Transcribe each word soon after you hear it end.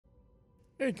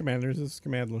Hey Commanders, this is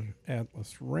Commander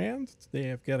Atlas Rand.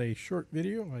 Today I've got a short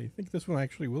video. I think this one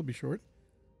actually will be short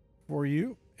for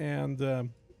you. And the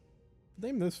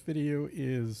name of this video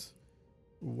is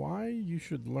Why You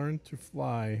Should Learn to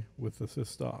Fly with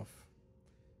Assist Off.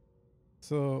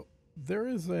 So there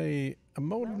is a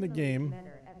mode in the game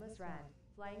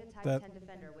Flying a Type that 10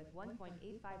 Defender with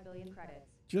 1.85 billion credits.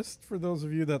 just for those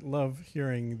of you that love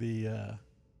hearing the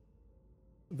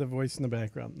voice in the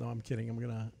background. No, I'm kidding. I'm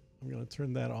gonna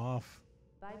turn that off.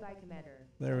 Bye bye, Commander.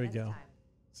 There we go.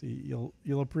 See,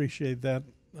 you'll appreciate that.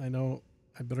 I know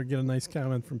I better get a nice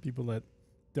comment from people that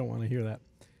don't want to hear that.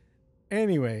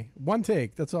 Anyway, one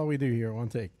take. That's all we do here. One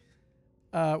take.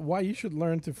 Why you should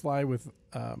learn to fly with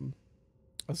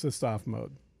assist off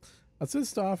mode.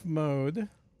 Assist off mode.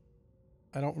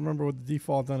 I don't remember what the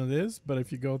default on it is, but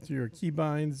if you go to your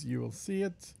keybinds, you will see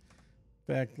it.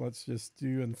 In fact, let's just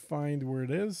do and find where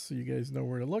it is so you guys know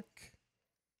where to look.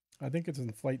 I think it's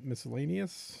in flight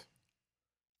miscellaneous.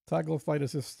 Toggle flight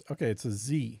assist. Okay, it's a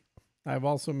Z. I've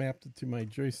also mapped it to my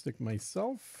joystick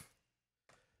myself.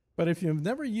 But if you've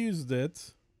never used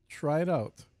it, try it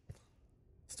out.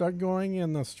 Start going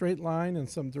in a straight line in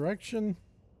some direction.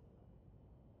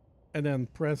 And then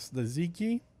press the Z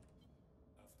key.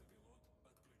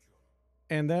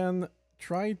 And then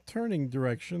try turning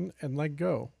direction and let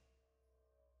go.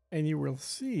 And you will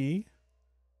see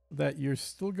that you're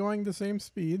still going the same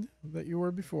speed that you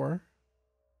were before,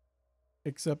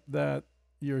 except that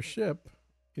your ship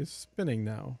is spinning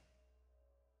now.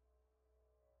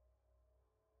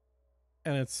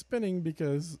 And it's spinning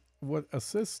because what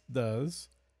assist does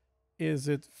is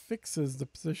it fixes the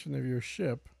position of your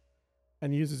ship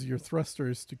and uses your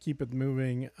thrusters to keep it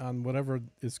moving on whatever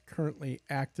is currently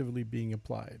actively being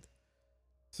applied.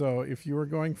 So if you were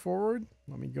going forward,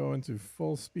 let me go into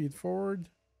full speed forward.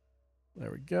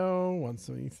 There we go,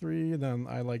 173, and then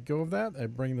I let go of that. I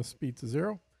bring the speed to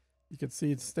 0. You can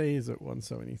see it stays at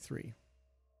 173.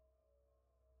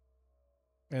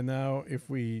 And now if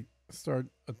we start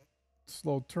a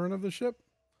slow turn of the ship,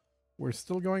 we're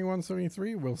still going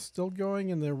 173. We're still going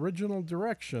in the original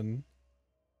direction,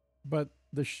 but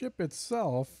the ship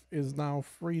itself is now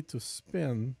free to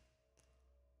spin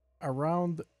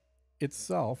around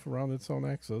itself, around its own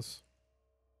axis,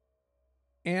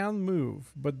 and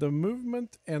move. But the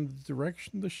movement and the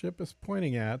direction the ship is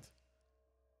pointing at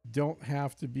don't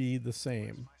have to be the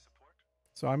same.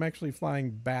 So I'm actually flying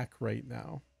back right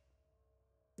now.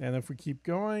 And if we keep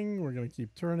going, we're going to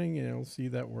keep turning, and you'll see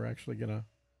that we're actually going to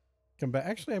come back.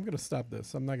 Actually, I'm going to stop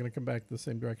this. I'm not going to come back the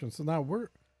same direction. So now we're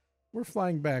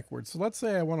flying backwards. So let's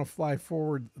say I want to fly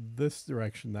forward this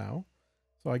direction now.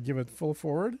 So I give it full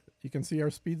forward. You can see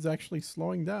our speed's actually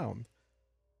slowing down.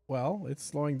 Well, it's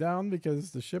slowing down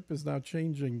because the ship is now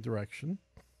changing direction.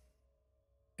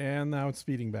 And now it's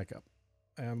speeding back up.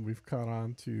 And we've caught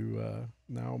on to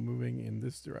now moving in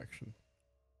this direction.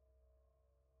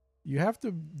 You have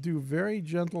to do very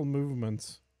gentle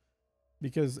movements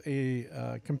because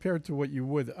compared to what you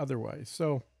would otherwise.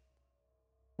 So,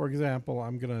 for example,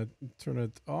 I'm going to turn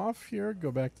it off here, go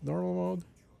back to normal mode.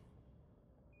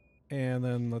 And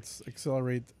then let's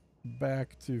accelerate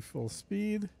back to full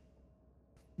speed.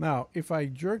 Now, if I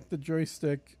jerk the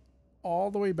joystick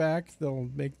all the way back, they'll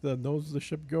make the nose of the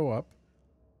ship go up.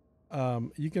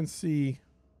 You can see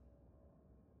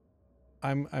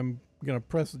I'm going to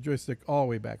press the joystick all the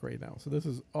way back right now. So this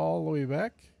is all the way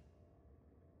back.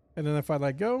 And then if I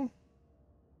let go,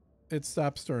 it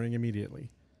stops turning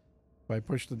immediately. If I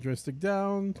push the joystick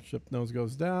down, ship nose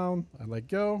goes down, I let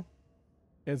go,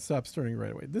 it stops turning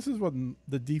right away. This is what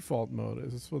the default mode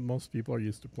is. This is what most people are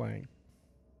used to playing.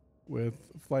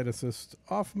 With flight assist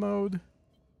off mode,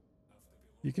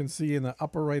 you can see in the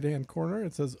upper right hand corner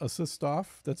it says assist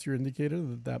off. That's your indicator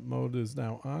that that mode is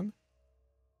now on.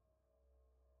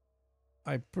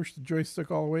 I push the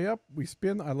joystick all the way up, we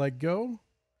spin, I let go,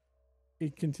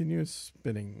 it continues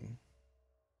spinning.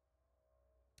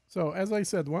 So as I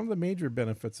said, one of the major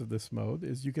benefits of this mode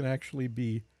is you can actually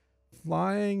be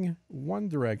flying one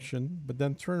direction, but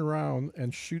then turn around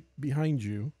and shoot behind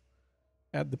you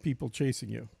at the people chasing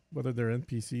you, whether they're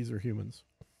NPCs or humans.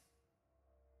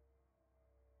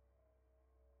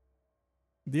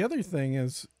 The other thing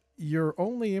is you're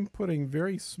only inputting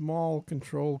very small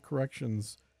control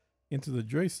corrections into the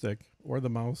joystick or the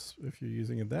mouse, if you're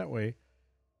using it that way,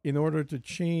 in order to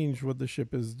change what the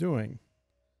ship is doing.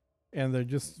 And they're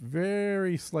just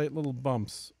very slight little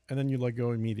bumps, and then you let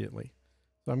go immediately.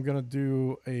 So I'm going to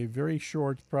do a very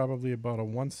short, probably about a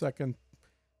 1 second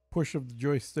push of the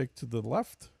joystick to the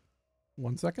left.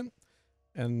 1 second.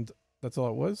 And that's all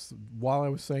it was. While I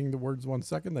was saying the words 1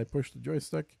 second, I pushed the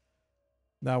joystick.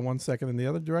 Now 1 second in the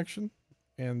other direction.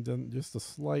 and then just a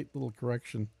slight little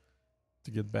correction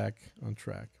to get back on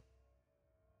track.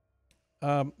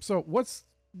 So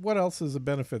what else is a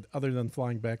benefit other than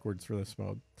flying backwards for this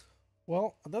mode?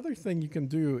 Well, another thing you can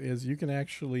do is you can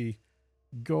actually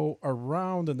go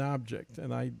around an object,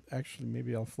 and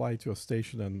maybe I'll fly to a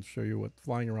station and show you what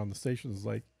flying around the station is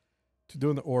like to do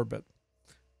an orbit.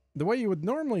 The way you would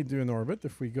normally do an orbit,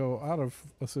 if we go out of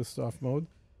assist off mode,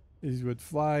 is you would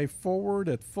fly forward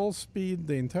at full speed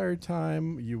the entire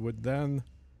time. You would then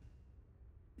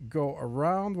go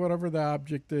around whatever the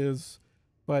object is.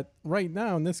 But right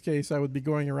now, in this case, I would be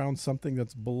going around something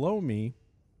that's below me,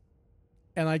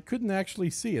 and I couldn't actually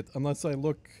see it unless I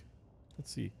look.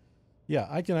 Let's see. Yeah,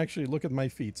 I can actually look at my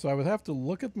feet. So I would have to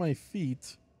look at my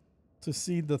feet to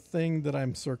see the thing that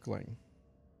I'm circling.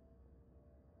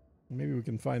 Maybe we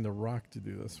can find a rock to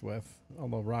do this with,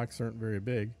 although rocks aren't very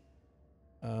big.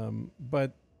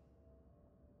 But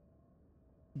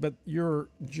you're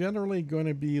generally going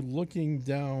to be looking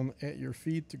down at your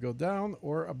feet to go down,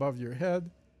 or above your head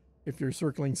if you're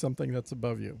circling something that's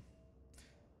above you.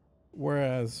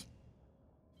 Whereas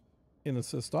in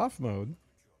assist off mode,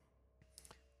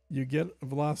 you get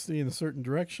velocity in a certain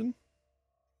direction,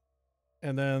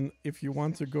 and then if you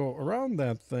want to go around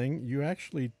that thing, you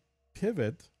actually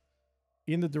pivot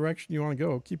in the direction you want to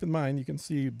go. Keep in mind, you can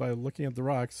see by looking at the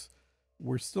rocks,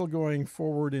 we're still going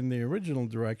forward in the original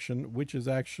direction, which is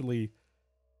actually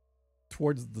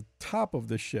towards the top of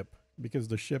the ship, because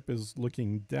the ship is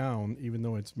looking down even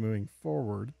though it's moving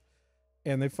forward.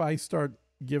 And if I start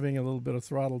giving a little bit of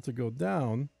throttle to go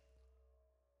down,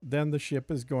 then the ship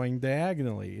is going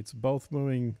diagonally. It's both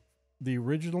moving the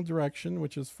original direction,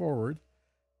 which is forward,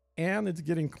 and it's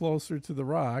getting closer to the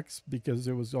rocks because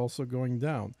it was also going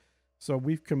down. So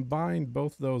we've combined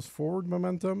both those forward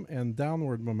momentum and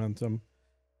downward momentum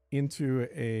into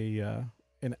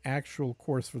an actual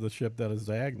course for the ship that is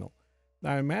diagonal.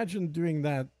 Now imagine doing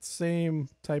that same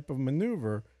type of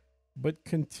maneuver, but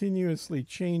continuously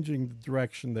changing the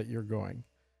direction that you're going.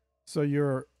 So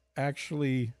you're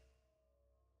actually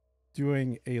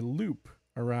doing a loop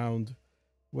around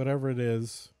whatever it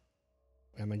is.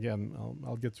 And again,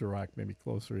 I'll get to a rock maybe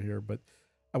closer here, but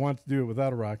I want to do it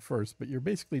without a rock first. But you're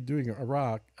basically doing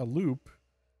a loop,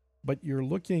 but you're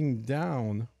looking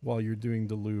down while you're doing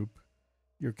the loop.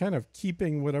 You're kind of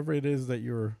keeping whatever it is that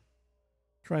you're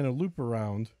trying to loop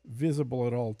around visible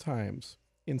at all times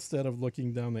instead of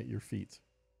looking down at your feet.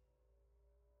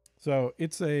 So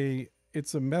it's a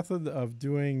method of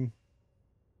doing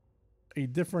a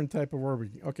different type of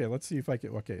orbiting. Okay, let's see if I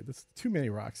can. Okay, there's too many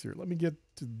rocks here. Let me get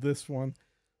to this one.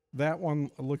 That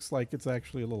one looks like it's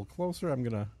actually a little closer. I'm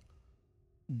going to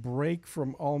break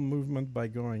from all movement by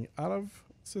going out of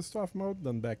assist off mode,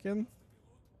 then back in.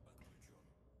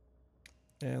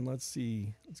 And let's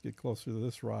see. Let's get closer to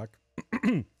this rock.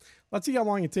 Let's see how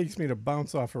long it takes me to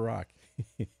bounce off a rock.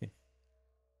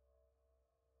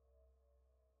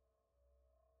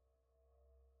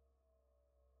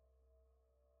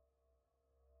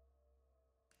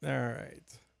 All right.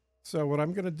 So what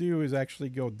I'm going to do is actually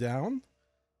go down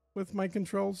with my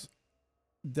controls,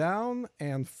 down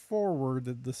and forward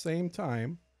at the same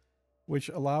time, which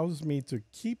allows me to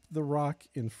keep the rock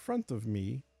in front of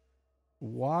me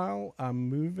while I'm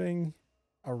moving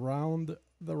around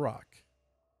the rock.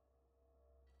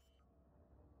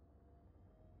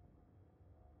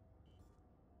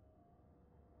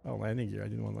 Oh, landing gear. I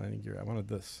didn't want landing gear. I wanted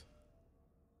this.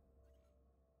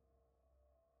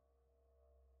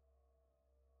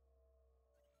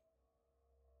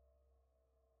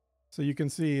 So you can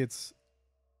see it's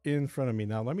in front of me.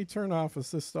 Now let me turn off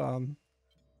assist on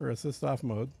or assist off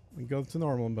mode and go to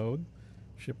normal mode.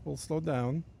 Ship will slow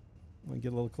down and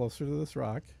get a little closer to this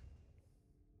rock.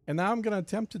 And now I'm going to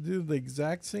attempt to do the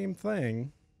exact same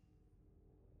thing,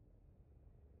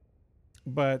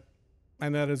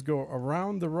 and that is go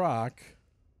around the rock,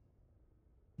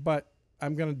 but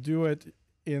I'm going to do it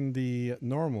in the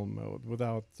normal mode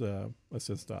without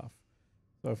assist off.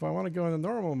 So if I want to go in the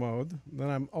normal mode, then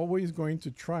I'm always going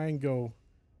to try and go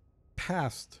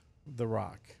past the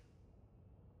rock.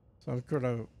 So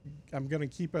I'm going to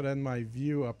keep it in my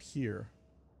view up here.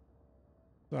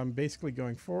 So I'm basically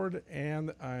going forward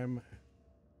and I'm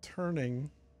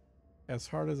turning as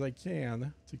hard as I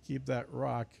can to keep that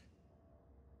rock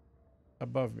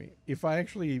above me. If I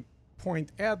actually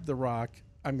point at the rock,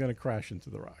 I'm going to crash into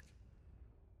the rock.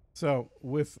 So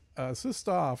with assist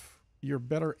off, you're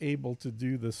better able to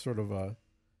do this sort of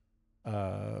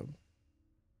a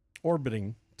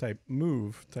orbiting type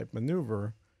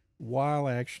maneuver while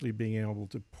actually being able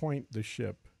to point the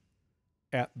ship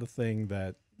at the thing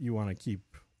that you want to keep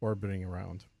orbiting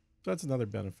around. So that's another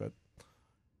benefit.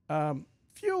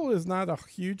 Fuel is not a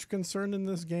huge concern in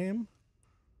this game,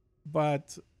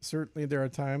 but certainly there are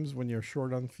times when you're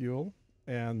short on fuel,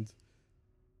 and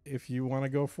if you want to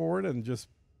go forward and just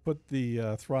put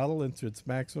the throttle into its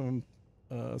maximum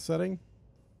setting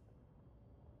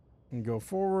and go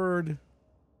forward,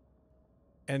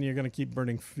 and you're going to keep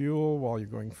burning fuel while you're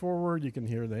going forward. You can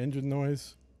hear the engine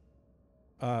noise.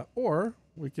 Or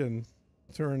we can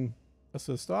turn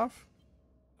assist off,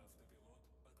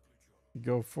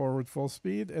 go forward full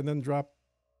speed, and then drop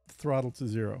the throttle to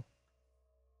 0.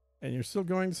 And you're still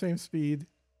going the same speed,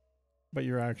 but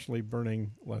you're actually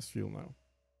burning less fuel now.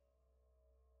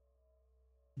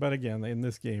 But again, in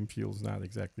this game, fuel's not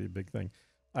exactly a big thing.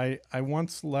 I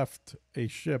once left a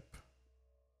ship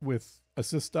with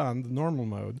assist on, the normal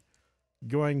mode,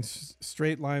 going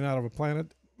straight line out of a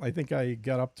planet. I think I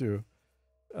got up to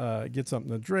get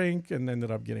something to drink and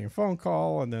ended up getting a phone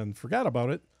call and then forgot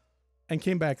about it and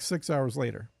came back 6 hours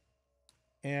later.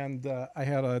 And I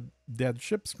had a dead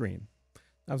ship screen.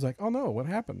 I was like, oh no, what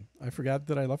happened? I forgot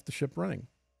that I left the ship running.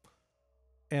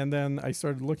 And then I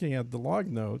started looking at the log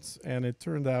notes, and it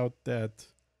turned out that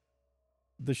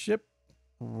the ship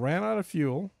ran out of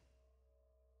fuel.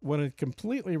 When it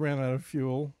completely ran out of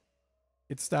fuel,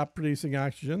 it stopped producing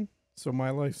oxygen. So my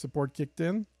life support kicked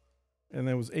in, and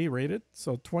it was A-rated.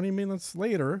 So 20 minutes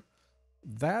later,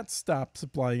 that stopped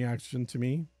supplying oxygen to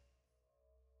me,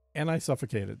 and I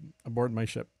suffocated aboard my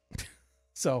ship.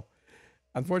 So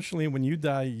unfortunately, when you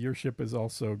die, your ship is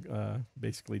also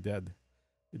basically dead.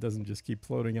 It doesn't just keep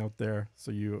floating out there, so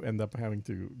you end up having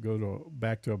to go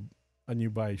back to a new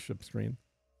buy ship screen.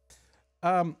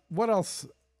 What else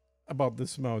about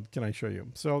this mode can I show you?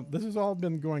 So this has all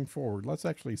been going forward. Let's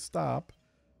actually stop.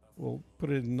 We'll put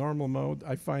it in normal mode.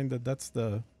 I find that that's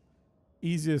the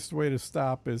easiest way to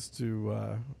stop, is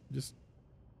to just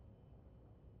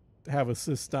have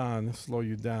assist on, slow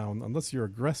you down, unless you're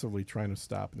aggressively trying to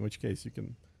stop, in which case you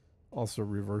can also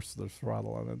reverse the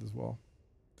throttle on it as well.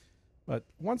 But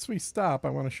once we stop, I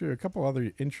want to show you a couple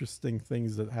other interesting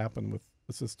things that happen with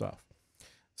assist off.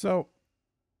 So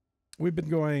we've been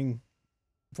going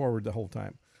forward the whole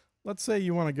time. Let's say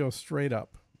you want to go straight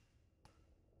up.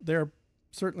 There are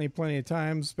certainly plenty of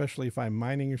times, especially if I'm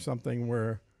mining or something,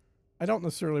 where I don't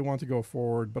necessarily want to go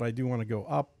forward, but I do want to go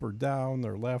up or down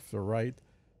or left or right.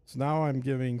 So now I'm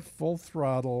giving full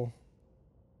throttle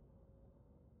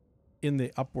in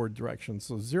the upward direction.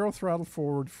 So 0 throttle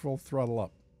forward, full throttle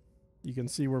up. You can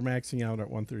see we're maxing out at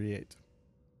 138.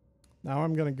 Now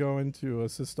I'm going to go into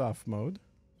assist off mode.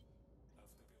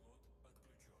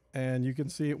 And you can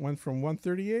see it went from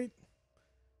 138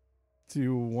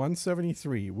 to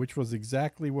 173, which was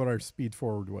exactly what our speed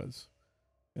forward was.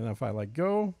 And if I let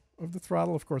go of the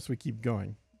throttle, of course we keep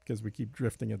going because we keep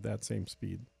drifting at that same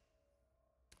speed.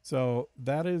 So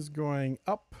that is going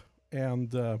up,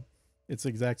 and it's the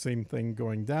exact same thing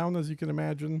going down, as you can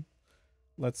imagine.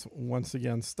 Let's once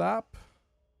again stop.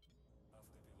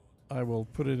 I will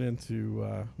put it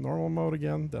into normal mode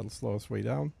again. That'll slow us way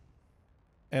down.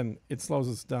 And it slows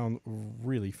us down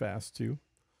really fast too.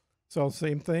 So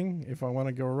same thing. If I want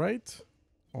to go right,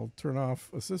 I'll turn off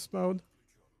assist mode.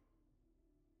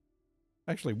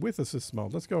 Actually, with assist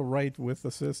mode. Let's go right with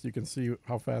assist. You can see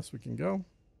how fast we can go.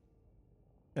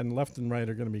 And left and right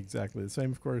are going to be exactly the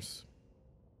same, of course.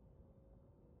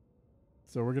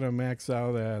 So we're going to max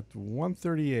out at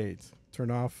 138.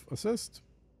 Turn off assist.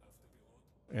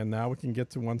 And now we can get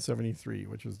to 173,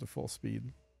 which is the full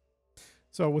speed.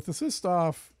 So with assist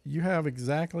off, you have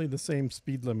exactly the same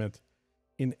speed limit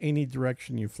in any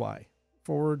direction you fly.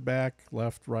 Forward, back,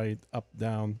 left, right, up,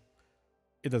 down.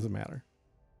 It doesn't matter.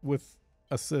 With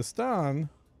assist on,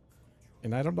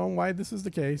 and I don't know why this is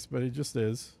the case, but it just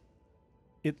is,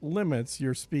 it limits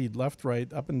your speed left,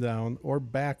 right, up and down, or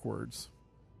backwards.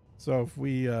 So if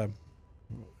we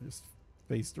just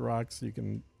face the rocks, so you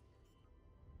can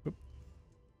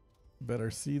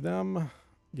better see them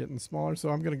getting smaller. So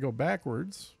I'm going to go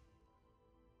backwards,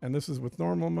 and this is with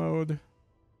normal mode.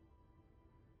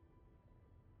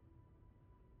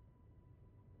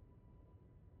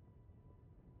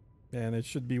 And it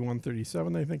should be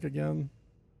 137, I think, again.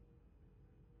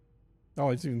 Oh,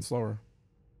 it's even slower.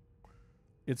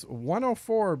 It's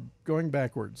 104 going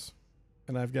backwards.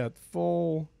 And I've got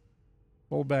full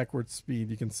backwards speed.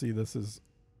 You can see this is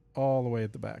all the way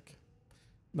at the back.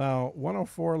 Now,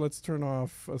 104, let's turn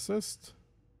off assist.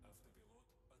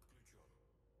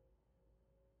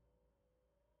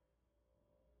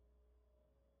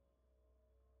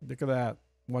 Look at that,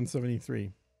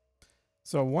 173.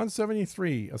 So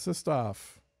 173, assist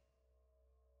off.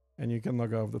 And you can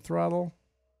let go of the throttle.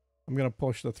 I'm going to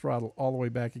push the throttle all the way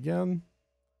back again.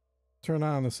 turn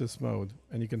on assist mode,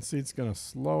 and you can see it's going to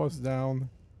slow us down,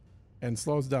 and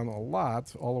slows down a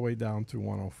lot, all the way down to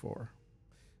 104.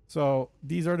 So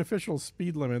these artificial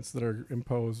speed limits that are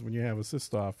imposed when you have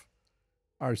assist off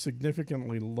are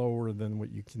significantly lower than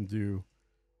what you can do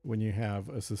when you have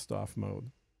assist off mode.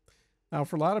 Now,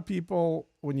 for a lot of people,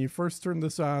 when you first turn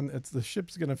this on, the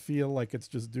ship's going to feel like it's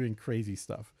just doing crazy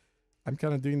stuff. I'm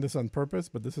kind of doing this on purpose,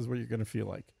 but this is what you're going to feel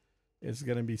like. It's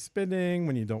going to be spinning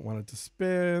when you don't want it to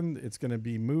spin. It's going to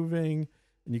be moving,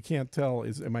 and you can't tell,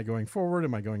 am I going forward?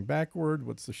 Am I going backward?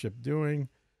 What's the ship doing?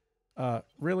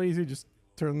 Real easy, just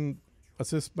turn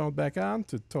assist mode back on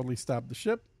to totally stop the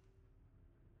ship.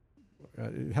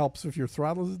 It helps if your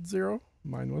throttle is at 0.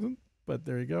 Mine wasn't, but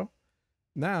there you go.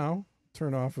 Now,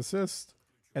 turn off assist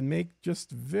and make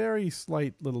just very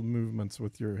slight little movements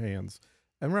with your hands.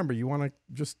 And remember, you want to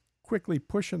just quickly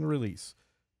push and release.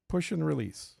 Push and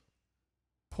release.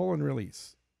 Pull and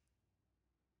release.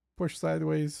 Push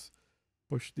sideways.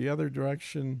 Push the other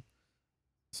direction.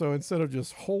 So instead of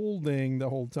just holding the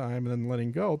whole time and then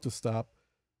letting go to stop,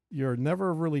 you're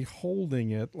never really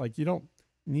holding it. Like, you don't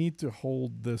need to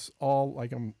hold this all,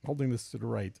 like I'm holding this to the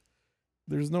right.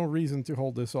 There's no reason to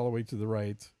hold this all the way to the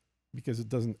right because it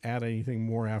doesn't add anything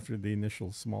more after the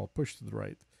initial small push to the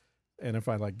right. And if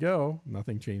I let go,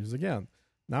 nothing changes again.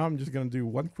 Now I'm just going to do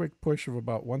one quick push of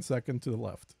about 1 second to the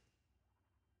left.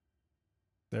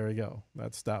 There we go.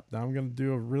 That stopped. Now I'm going to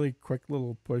do a really quick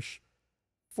little push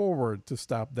forward to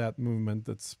stop that movement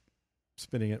that's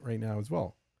spinning it right now as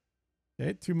well.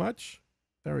 Okay, too much?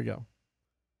 There we go.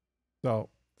 So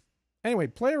anyway,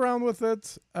 play around with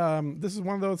it. This is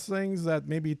one of those things that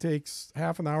maybe takes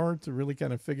half an hour to really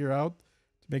kind of figure out,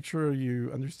 to make sure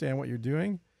you understand what you're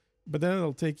doing. But then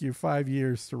it'll take you 5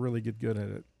 years to really get good at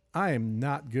it. I am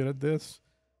not good at this.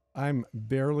 I'm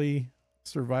barely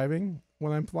surviving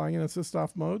when I'm flying in assist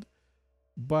off mode,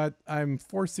 but I'm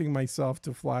forcing myself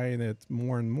to fly in it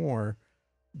more and more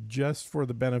just for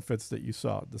the benefits that you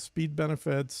saw, the speed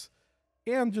benefits,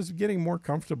 and just getting more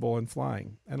comfortable in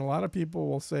flying. And a lot of people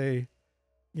will say,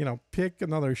 you know, pick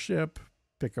another ship,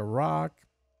 pick a rock,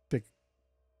 pick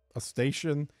a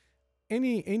station,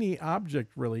 any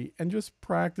object really, and just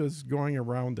practice going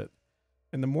around it.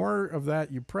 And the more of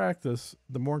that you practice,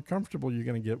 the more comfortable you're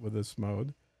going to get with this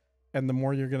mode, and the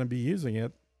more you're going to be using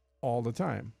it all the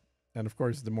time. And of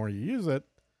course, the more you use it,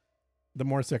 the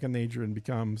more second nature it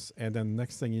becomes. And then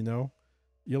next thing you know,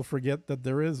 you'll forget that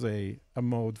there is a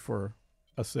mode for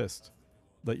assist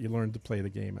that you learned to play the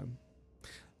game in.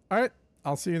 All right,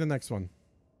 I'll see you in the next one.